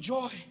lose your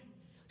joy.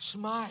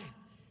 Smile.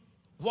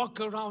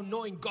 Walk around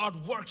knowing God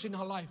works in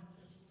our life.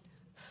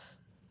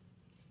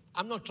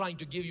 I'm not trying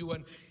to give you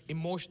an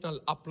emotional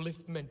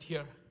upliftment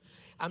here.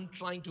 I'm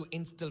trying to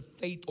instill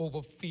faith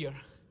over fear.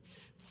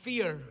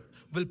 Fear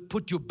will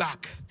put you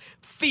back.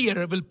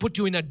 Fear will put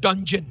you in a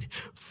dungeon.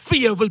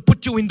 Fear will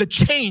put you in the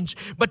chains.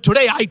 But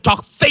today I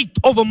talk faith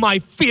over my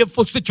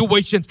fearful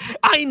situations.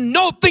 I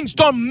know things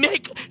don't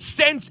make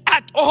sense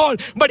at all,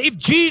 but if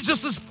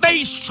Jesus'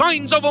 face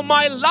shines over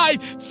my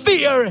life,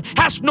 fear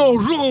has no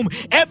room.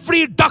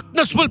 Every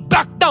darkness will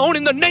back down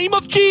in the name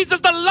of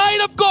Jesus, the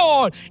light of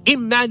God.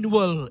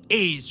 Emmanuel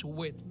is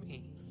with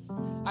me.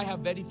 I have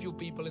very few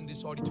people in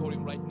this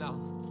auditorium right now,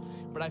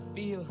 but I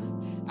feel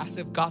as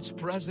if God's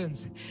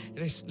presence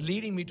is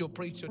leading me to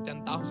preach to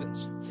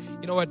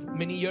 10,000s. You know what?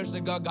 Many years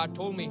ago, God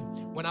told me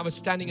when I was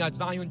standing at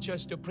Zion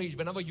Church to preach,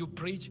 whenever you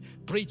preach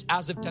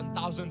as if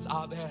 10,000s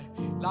are there.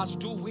 Last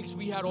 2 weeks,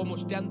 we had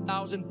almost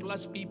 10,000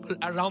 plus people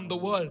around the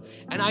world.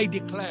 And I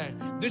declare,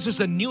 this is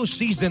a new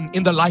season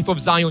in the life of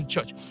Zion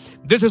Church.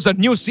 This is a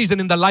new season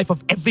in the life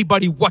of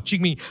everybody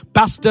watching me.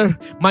 Pastor,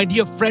 my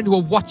dear friend who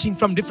are watching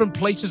from different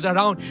places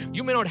around,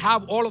 you may not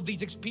have all of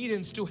these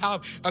experience to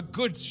have a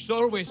good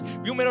service.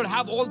 You may not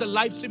have all the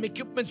live stream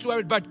equipment to have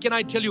it, but can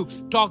I tell you,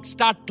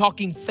 start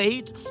talking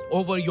faith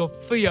over your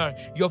fear.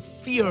 Your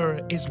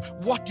fear is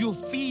what you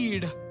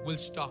feed will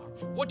starve.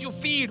 What you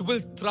feed will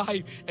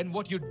thrive, and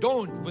what you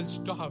don't will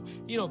starve.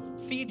 You know,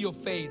 feed your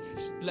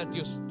faith. Let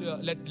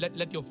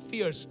your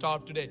fear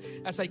starve today.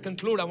 As I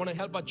conclude, I want to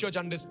help our church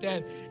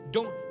understand.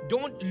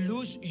 Don't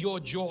lose your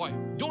joy.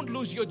 Don't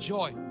lose your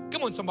joy.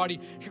 Come on, somebody.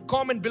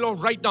 Comment below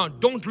right now.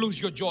 Don't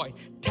lose your joy.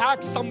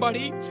 Tag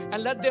somebody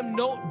and let them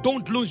know,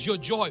 don't lose your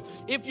joy.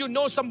 If you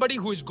know somebody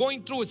who is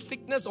going through a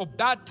sickness or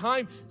bad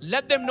time,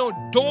 let them know,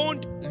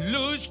 don't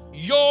lose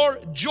your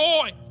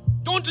joy.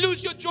 Don't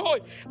lose your joy.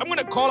 I'm going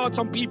to call out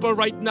some people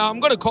right now. I'm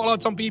going to call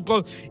out some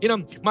people. You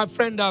know, my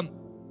friend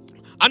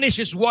Anish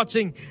is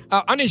watching.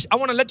 Anish, I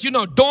want to let you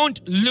know, don't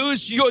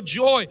lose your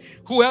joy.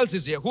 Who else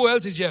is here?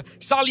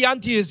 Sally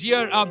Auntie is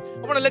here. I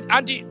want to let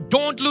Auntie,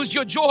 don't lose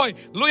your joy.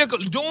 Loyaka,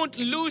 don't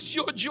lose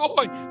your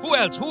joy. Who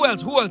else?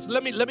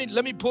 Let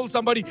me pull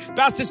somebody.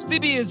 Pastor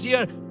Stibby is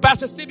here.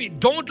 Pastor Stibby,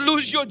 don't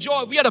lose your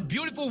joy. We had a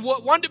beautiful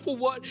word, wonderful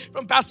word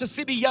from Pastor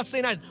Stibby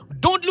yesterday night.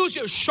 Don't lose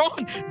your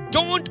Sean.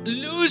 Don't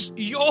lose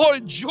your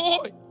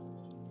joy.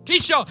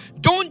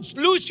 Tisha, don't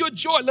lose your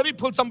joy. Let me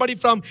pull somebody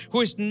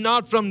who is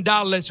not from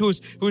Dallas,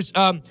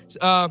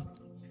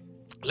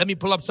 let me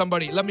pull up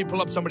somebody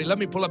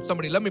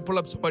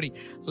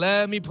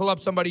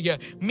here.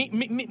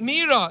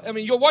 Mira, I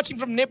mean, you're watching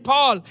from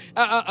Nepal.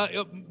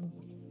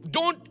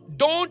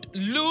 Don't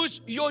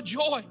lose your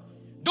joy.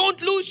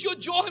 Don't lose your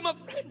joy, my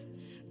friend.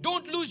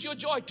 Don't lose your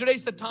joy.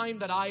 Today's the time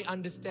that I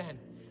understand,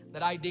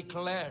 that I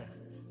declare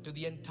to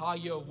the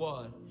entire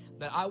world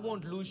that I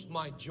won't lose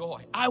my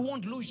joy. I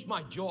won't lose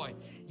my joy.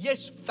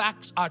 Yes,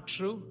 facts are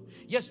true.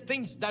 Yes,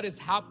 things that is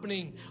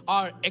happening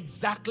are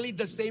exactly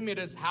the same it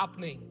is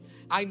happening.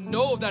 I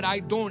know that I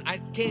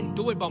can't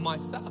do it by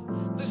myself.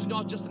 This is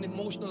not just an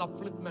emotional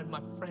upliftment, my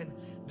friend.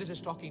 This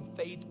is talking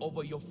faith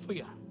over your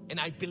fear. And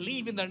I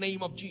believe in the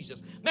name of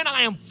Jesus. Man,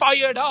 I am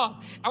fired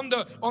up. On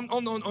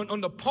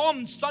the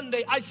Palm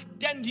Sunday, I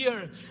stand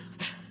here.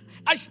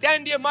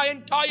 My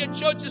entire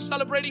church is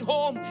celebrating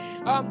home,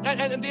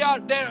 and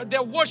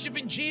they're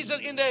worshiping Jesus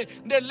in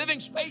their living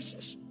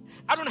spaces.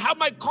 I don't have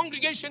my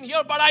congregation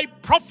here, but I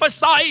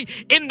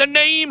prophesy in the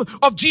name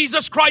of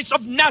Jesus Christ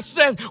of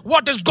Nazareth.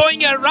 What is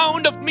going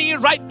around of me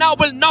right now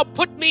will not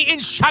put me in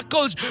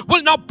shackles,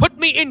 will not put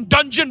me in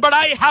dungeon, but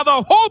I have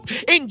a hope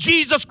in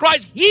Jesus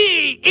Christ.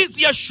 He is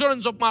the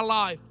assurance of my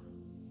life.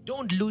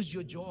 Don't lose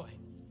your joy.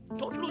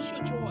 Don't lose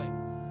your joy.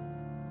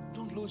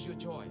 Don't lose your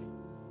joy.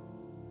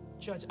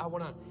 Church, I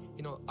want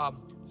to,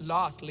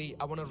 lastly,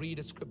 I want to read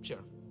a scripture.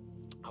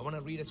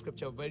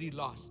 Very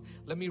last.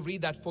 Let me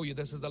read that for you.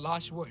 This is the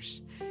last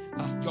verse.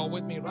 You're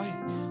with me, right?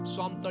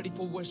 Psalm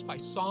 34 verse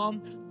 5.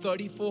 Psalm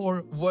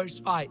 34 verse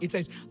 5. It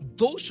says,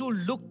 those who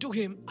look to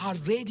Him are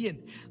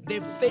radiant.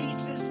 Their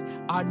faces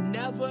are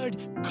never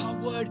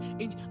covered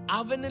in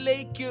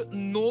avanilekku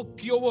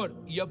nokkiyawar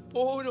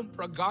epporum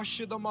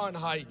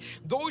prakashithamanai.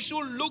 Those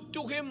who look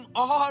to Him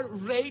are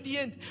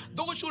radiant.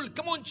 Those who,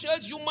 come on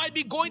church, you might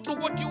be going through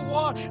what you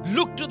are.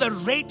 Look to the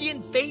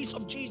radiant face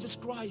of Jesus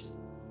Christ.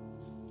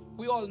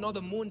 We all know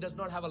the moon does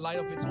not have a light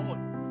of its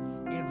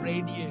own. It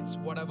radiates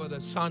whatever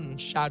the sun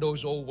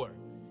shadows over.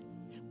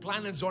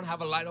 Planets don't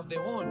have a light of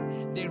their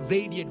own. They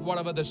radiate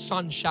whatever the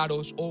sun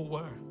shadows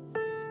over.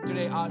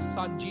 Today, our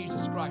Son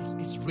Jesus Christ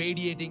is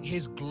radiating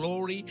His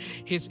glory,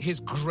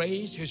 His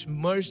grace, His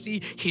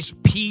mercy, His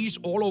peace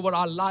all over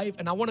our life.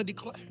 And I want to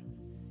declare,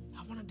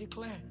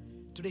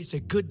 today is a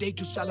good day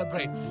to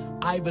celebrate.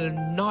 I will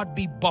not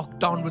be bogged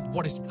down with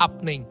what is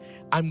happening.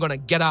 I'm going to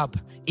get up.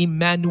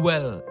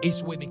 Emmanuel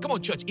is with me. Come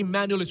on, church.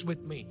 Emmanuel is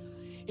with me.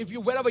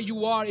 Wherever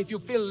you are, if you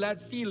feel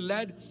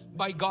led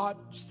by God,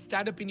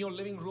 stand up in your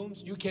living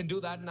rooms. You can do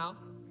that now.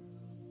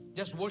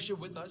 Just worship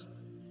with us.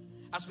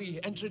 As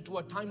we enter into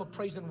a time of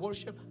praise and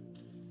worship,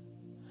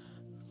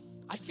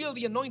 I feel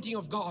the anointing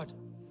of God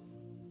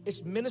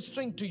is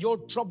ministering to your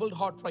troubled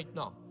heart right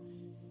now.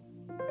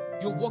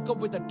 You woke up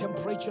with a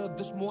temperature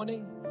this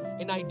morning,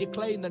 and I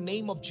declare in the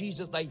name of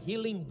Jesus the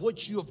healing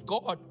virtue of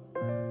God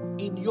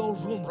in your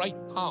room right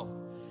now.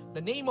 The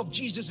name of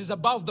Jesus is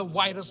above the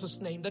virus's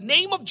name. The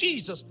name of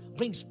Jesus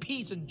brings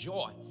peace and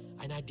joy.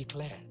 And I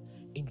declare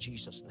in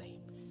Jesus'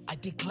 name. I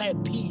declare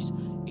peace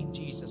in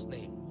Jesus'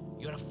 name.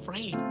 You're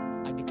afraid.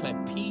 I declare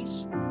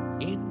peace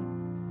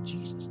in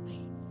Jesus'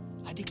 name.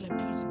 I declare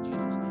peace in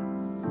Jesus'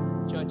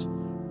 name. Church,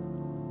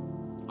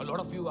 a lot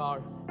of you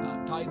are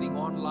tithing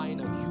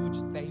online. A huge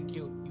thank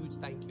you.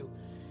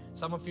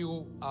 Some of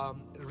you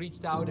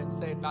reached out and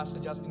said, Pastor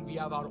Justin, we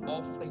have our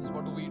offerings.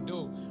 What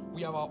do?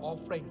 We have our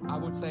offering. I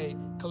would say,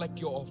 collect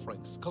your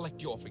offerings.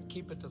 Collect your offering.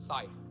 Keep it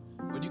aside.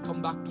 When you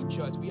come back to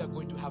church, we are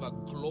going to have a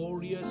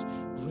glorious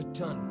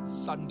return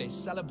Sunday,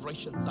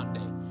 celebration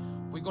Sunday.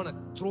 We're going to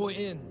throw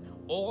in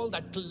all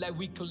that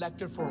we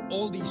collected for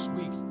all these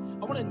weeks.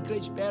 I want to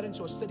encourage parents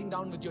who are sitting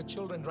down with your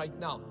children right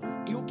now.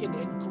 You can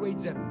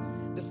encourage them.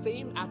 The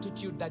same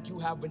attitude that you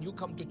have when you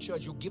come to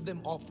church, you give them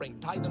offering,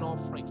 tithe and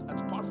offerings.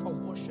 That's part of our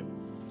worship.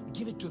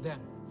 Give it to them.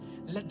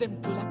 Let them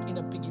collect in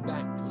a piggy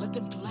bank. Let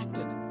them collect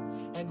it.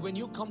 And when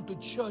you come to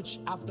church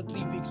after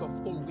 3 weeks or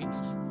 4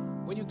 weeks,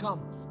 when you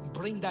come,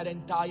 bring that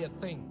entire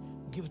thing.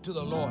 Give it to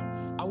the Lord.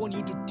 I want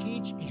you to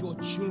teach your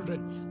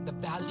children the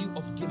value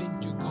of giving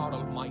to God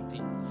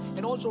Almighty.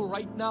 And also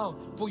right now,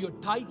 for your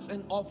tithes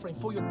and offering,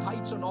 you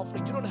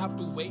don't have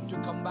to wait to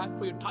come back.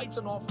 For your tithes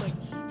and offering,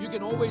 you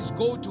can always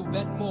go to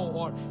Venmo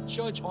or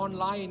church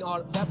online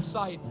or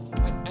website.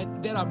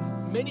 And there are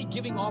many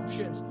giving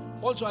options.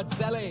 Also at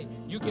Zelle,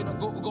 you can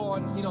go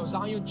on,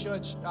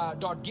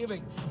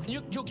 zionchurch.giving. And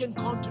you can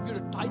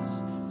contribute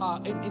tithes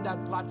in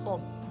that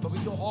platform. But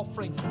with your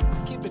offerings,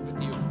 keep it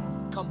with you.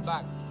 Come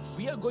back.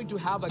 We are going to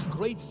have a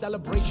great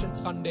celebration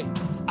Sunday,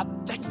 a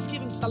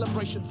Thanksgiving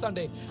celebration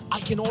Sunday.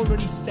 I can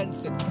already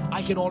sense it.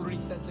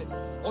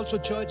 Also,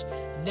 church,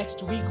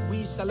 next week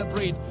we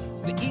celebrate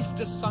the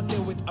Easter Sunday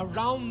with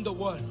around the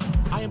world.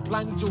 I am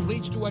planning to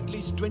reach to at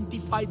least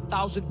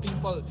 25,000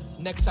 people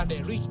next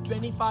Sunday. Reach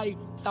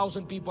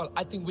 25,000 people.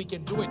 I think we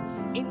can do it.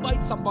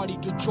 Invite somebody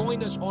to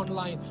join us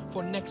online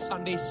for next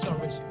Sunday's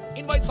service.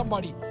 Invite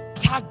somebody.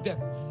 Tag them.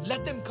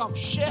 Let them come.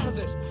 Share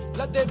this.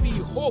 Let there be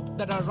hope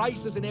that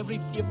arises in every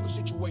fearful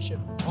situation.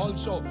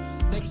 Also,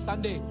 next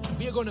Sunday,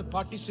 we are going to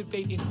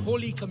participate in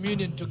Holy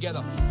Communion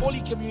together. Holy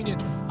Communion.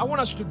 I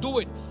want us to do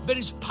it. There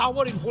is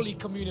power in Holy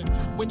Communion.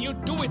 When you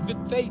do it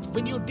with faith,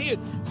 when you do it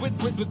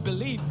with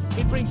belief,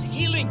 it brings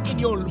healing in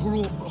your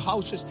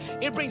houses.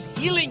 It brings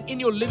healing in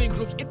your living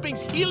rooms. It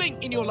brings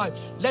healing in your life.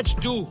 Let's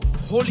do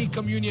Holy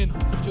Communion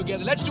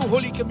together. Let's do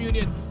Holy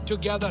Communion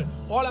together.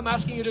 All I'm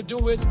asking you to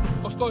do is,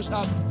 of course,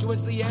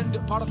 towards the end,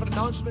 part of an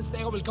announcements,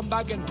 Neha will come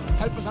back and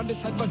help us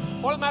understand. But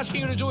all I'm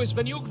asking you to do is,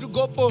 when you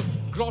go for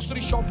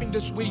grocery shopping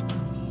this week,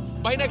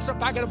 buy an extra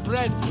packet of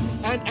bread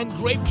and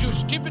grape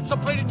juice. Keep it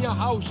separate in your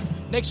house.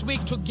 Next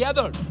week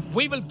together,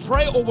 we will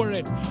pray over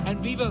it and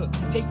we will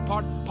take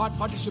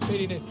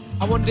participate in it.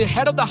 I want the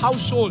head of the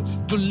household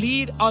to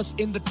lead us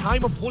in the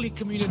time of Holy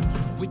Communion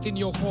within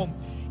your home.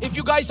 If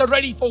you guys are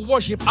ready for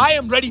worship, I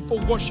am ready for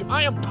worship.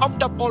 I am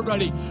pumped up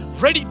already,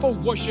 ready for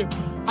worship.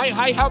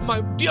 I have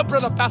my dear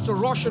brother Pastor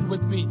Roshan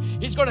with me.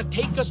 He's going to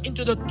take us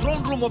into the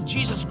throne room of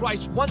Jesus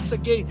Christ once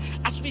again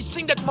as we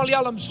sing that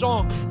Malayalam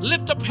song,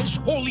 lift up His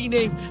holy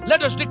name.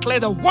 Let us declare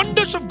the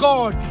wonders of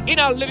God in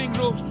our living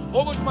rooms.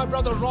 Over to my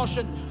brother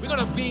Roshan. We're going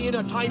to be in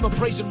a time of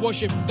praise and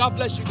worship. God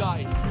bless you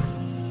guys.